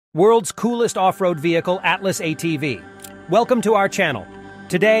World's coolest off-road vehicle, Atlas ATV. Welcome to our channel.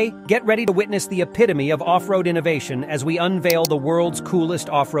 Today, get ready to witness the epitome of off-road innovation as we unveil the world's coolest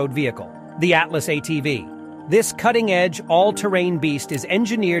off-road vehicle, the Atlas ATV. This cutting-edge, all-terrain beast is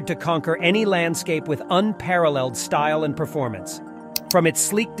engineered to conquer any landscape with unparalleled style and performance. From its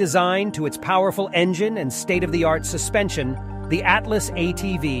sleek design to its powerful engine and state-of-the-art suspension, the Atlas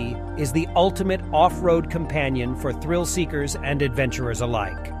ATV is the ultimate off-road companion for thrill-seekers and adventurers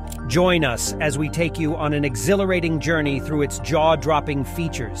alike. Join us as we take you on an exhilarating journey through its jaw-dropping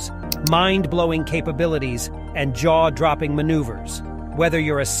features, mind-blowing capabilities, and jaw-dropping maneuvers. Whether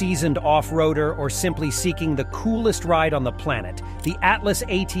you're a seasoned off-roader or simply seeking the coolest ride on the planet, the Atlas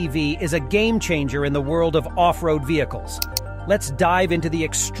ATV is a game-changer in the world of off-road vehicles. Let's dive into the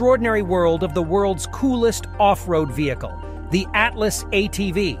extraordinary world of the world's coolest off-road vehicle, the Atlas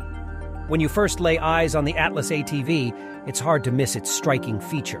ATV. When you first lay eyes on the Atlas ATV, it's hard to miss its striking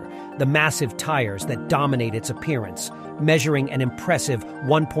feature, the massive tires that dominate its appearance, measuring an impressive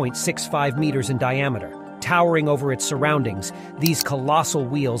 1.65 meters in diameter. Towering over its surroundings, these colossal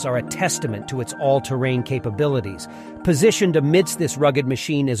wheels are a testament to its all-terrain capabilities. Positioned amidst this rugged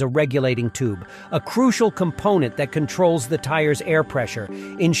machine is a regulating tube, a crucial component that controls the tire's air pressure,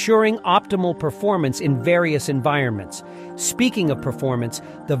 ensuring optimal performance in various environments. Speaking of performance,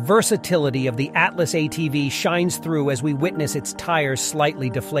 the versatility of the Atlas ATV shines through as we witness its tires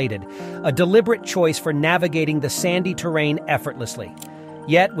slightly deflated, a deliberate choice for navigating the sandy terrain effortlessly.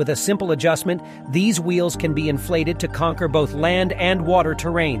 Yet, with a simple adjustment, these wheels can be inflated to conquer both land and water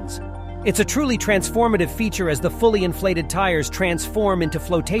terrains. It's a truly transformative feature as the fully inflated tires transform into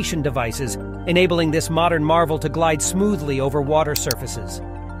flotation devices, enabling this modern marvel to glide smoothly over water surfaces.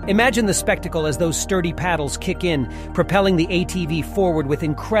 Imagine the spectacle as those sturdy paddles kick in, propelling the ATV forward with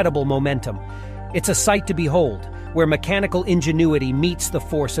incredible momentum. It's a sight to behold, where mechanical ingenuity meets the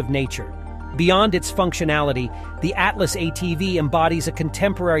force of nature. Beyond its functionality, the Atlas ATV embodies a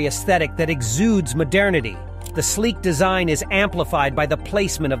contemporary aesthetic that exudes modernity. The sleek design is amplified by the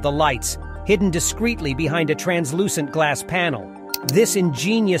placement of the lights, hidden discreetly behind a translucent glass panel. This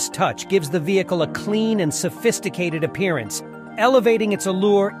ingenious touch gives the vehicle a clean and sophisticated appearance, elevating its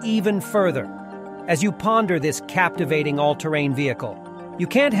allure even further. As you ponder this captivating all-terrain vehicle, you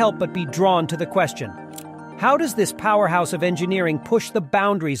can't help but be drawn to the question: how does this powerhouse of engineering push the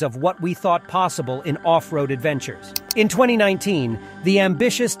boundaries of what we thought possible in off-road adventures? In 2019, the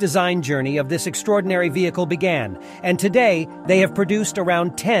ambitious design journey of this extraordinary vehicle began, and today they have produced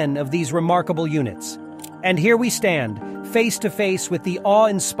around 10 of these remarkable units. And here we stand, face to face with the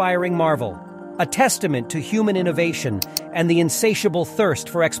awe-inspiring marvel, a testament to human innovation and the insatiable thirst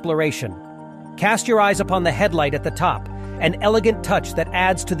for exploration. Cast your eyes upon the headlight at the top, an elegant touch that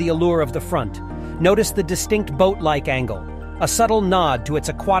adds to the allure of the front. Notice the distinct boat-like angle, a subtle nod to its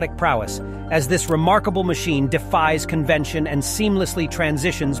aquatic prowess, as this remarkable machine defies convention and seamlessly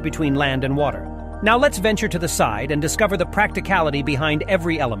transitions between land and water. Now let's venture to the side and discover the practicality behind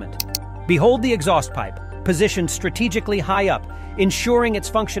every element. Behold the exhaust pipe, positioned strategically high up, ensuring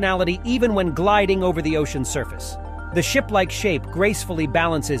its functionality even when gliding over the ocean's surface. The ship-like shape gracefully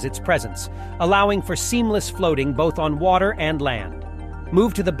balances its presence, allowing for seamless floating both on water and land.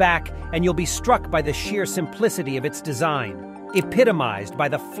 Move to the back, and you'll be struck by the sheer simplicity of its design, epitomized by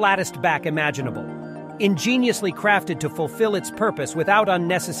the flattest back imaginable. Ingeniously crafted to fulfill its purpose without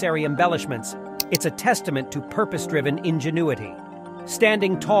unnecessary embellishments, it's a testament to purpose-driven ingenuity.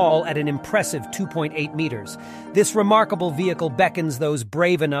 Standing tall at an impressive 2.8 meters, this remarkable vehicle beckons those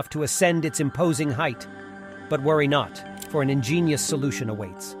brave enough to ascend its imposing height. But worry not, for an ingenious solution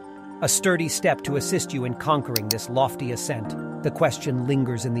awaits. A sturdy step to assist you in conquering this lofty ascent. The question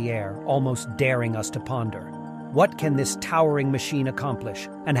lingers in the air, almost daring us to ponder. What can this towering machine accomplish,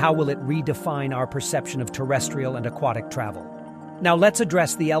 and how will it redefine our perception of terrestrial and aquatic travel? Now let's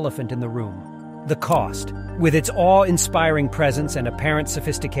address the elephant in the room: the cost. With its awe-inspiring presence and apparent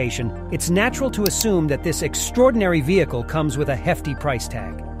sophistication, it's natural to assume that this extraordinary vehicle comes with a hefty price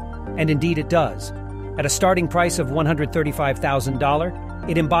tag. And indeed it does. At a starting price of $135,000,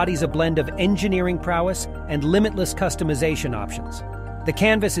 it embodies a blend of engineering prowess and limitless customization options. The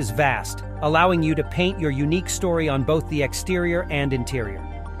canvas is vast, allowing you to paint your unique story on both the exterior and interior.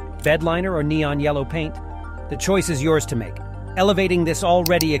 Bedliner or neon yellow paint? The choice is yours to make, elevating this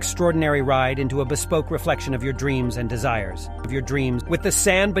already extraordinary ride into a bespoke reflection of your dreams and desires. With the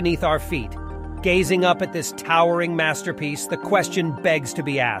sand beneath our feet, gazing up at this towering masterpiece, the question begs to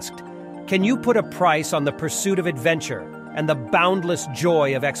be asked: can you put a price on the pursuit of adventure and the boundless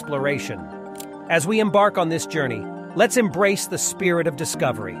joy of exploration? As we embark on this journey, let's embrace the spirit of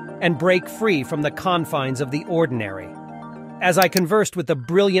discovery and break free from the confines of the ordinary. As I conversed with the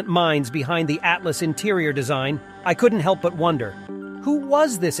brilliant minds behind the Atlas interior design, I couldn't help but wonder, who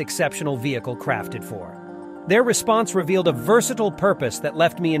was this exceptional vehicle crafted for? Their response revealed a versatile purpose that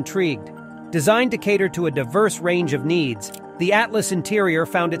left me intrigued. Designed to cater to a diverse range of needs, the Atlas interior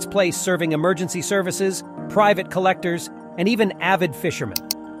found its place serving emergency services, private collectors, and even avid fishermen.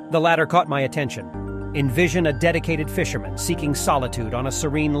 The latter caught my attention. Envision a dedicated fisherman seeking solitude on a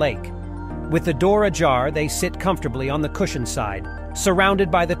serene lake. With the door ajar, they sit comfortably on the cushioned side, surrounded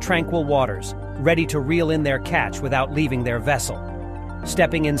by the tranquil waters, ready to reel in their catch without leaving their vessel.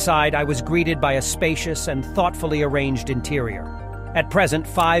 Stepping inside, I was greeted by a spacious and thoughtfully arranged interior. At present,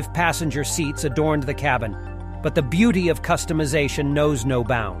 5 passenger seats adorned the cabin, but the beauty of customization knows no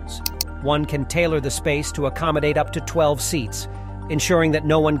bounds. One can tailor the space to accommodate up to 12 seats, ensuring that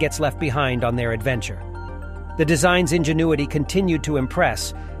no one gets left behind on their adventure. The design's ingenuity continued to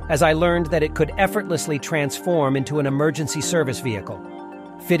impress as I learned that it could effortlessly transform into an emergency service vehicle,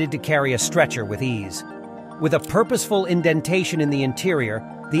 fitted to carry a stretcher with ease. With a purposeful indentation in the interior,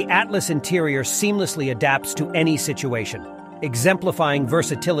 the Atlas interior seamlessly adapts to any situation, exemplifying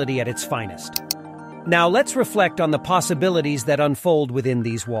versatility at its finest. Now let's reflect on the possibilities that unfold within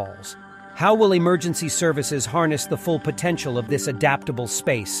these walls. How will emergency services harness the full potential of this adaptable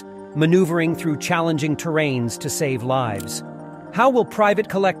space, maneuvering through challenging terrains to save lives? How will private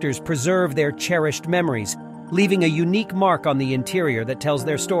collectors preserve their cherished memories, leaving a unique mark on the interior that tells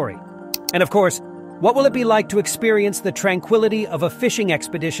their story? And of course, what will it be like to experience the tranquility of a fishing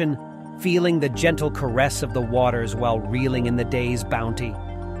expedition, feeling the gentle caress of the waters while reeling in the day's bounty?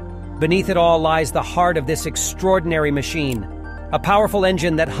 Beneath it all lies the heart of this extraordinary machine, a powerful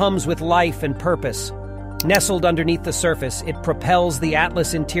engine that hums with life and purpose. Nestled underneath the surface, it propels the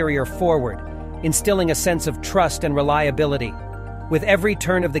Atlas interior forward, instilling a sense of trust and reliability. With every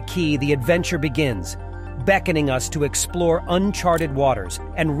turn of the key, the adventure begins, beckoning us to explore uncharted waters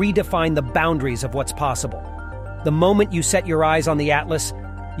and redefine the boundaries of what's possible. The moment you set your eyes on the Atlas,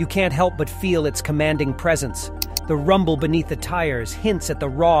 you can't help but feel its commanding presence. The rumble beneath the tires hints at the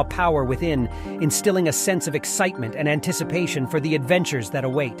raw power within, instilling a sense of excitement and anticipation for the adventures that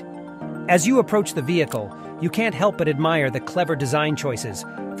await. As you approach the vehicle, you can't help but admire the clever design choices,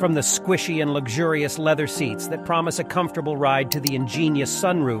 from the squishy and luxurious leather seats that promise a comfortable ride to the ingenious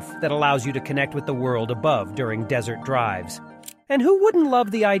sunroof that allows you to connect with the world above during desert drives. And who wouldn't love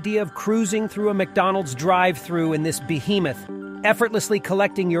the idea of cruising through a McDonald's drive-thru in this behemoth, effortlessly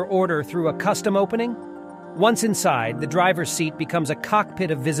collecting your order through a custom opening? Once inside, the driver's seat becomes a cockpit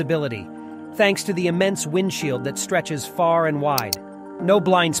of visibility, thanks to the immense windshield that stretches far and wide. No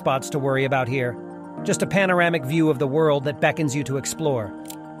blind spots to worry about here, just a panoramic view of the world that beckons you to explore.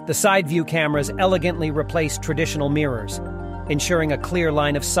 The side view cameras elegantly replace traditional mirrors, ensuring a clear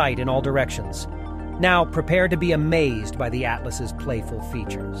line of sight in all directions. Now, prepare to be amazed by the Atlas's playful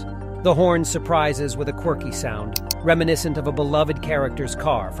features. The horn surprises with a quirky sound, reminiscent of a beloved character's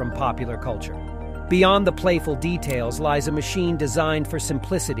car from popular culture. Beyond the playful details lies a machine designed for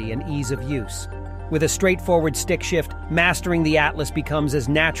simplicity and ease of use. With a straightforward stick shift, mastering the Atlas becomes as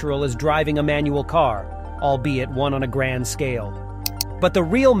natural as driving a manual car, albeit one on a grand scale. But the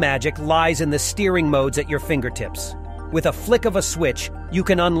real magic lies in the steering modes at your fingertips. With a flick of a switch, you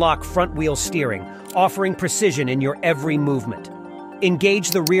can unlock front-wheel steering, offering precision in your every movement.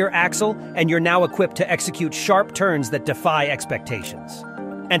 Engage the rear axle, and you're now equipped to execute sharp turns that defy expectations.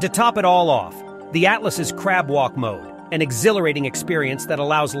 And to top it all off, the Atlas's crab walk mode, an exhilarating experience that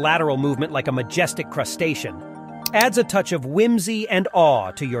allows lateral movement like a majestic crustacean, adds a touch of whimsy and awe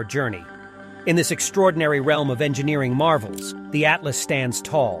to your journey. In this extraordinary realm of engineering marvels, the Atlas stands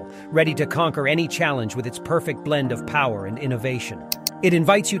tall, ready to conquer any challenge with its perfect blend of power and innovation. It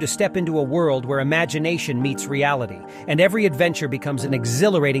invites you to step into a world where imagination meets reality, and every adventure becomes an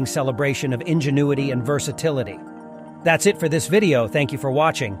exhilarating celebration of ingenuity and versatility. That's it for this video. Thank you for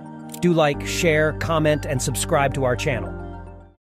watching. Do like, share, comment, and subscribe to our channel.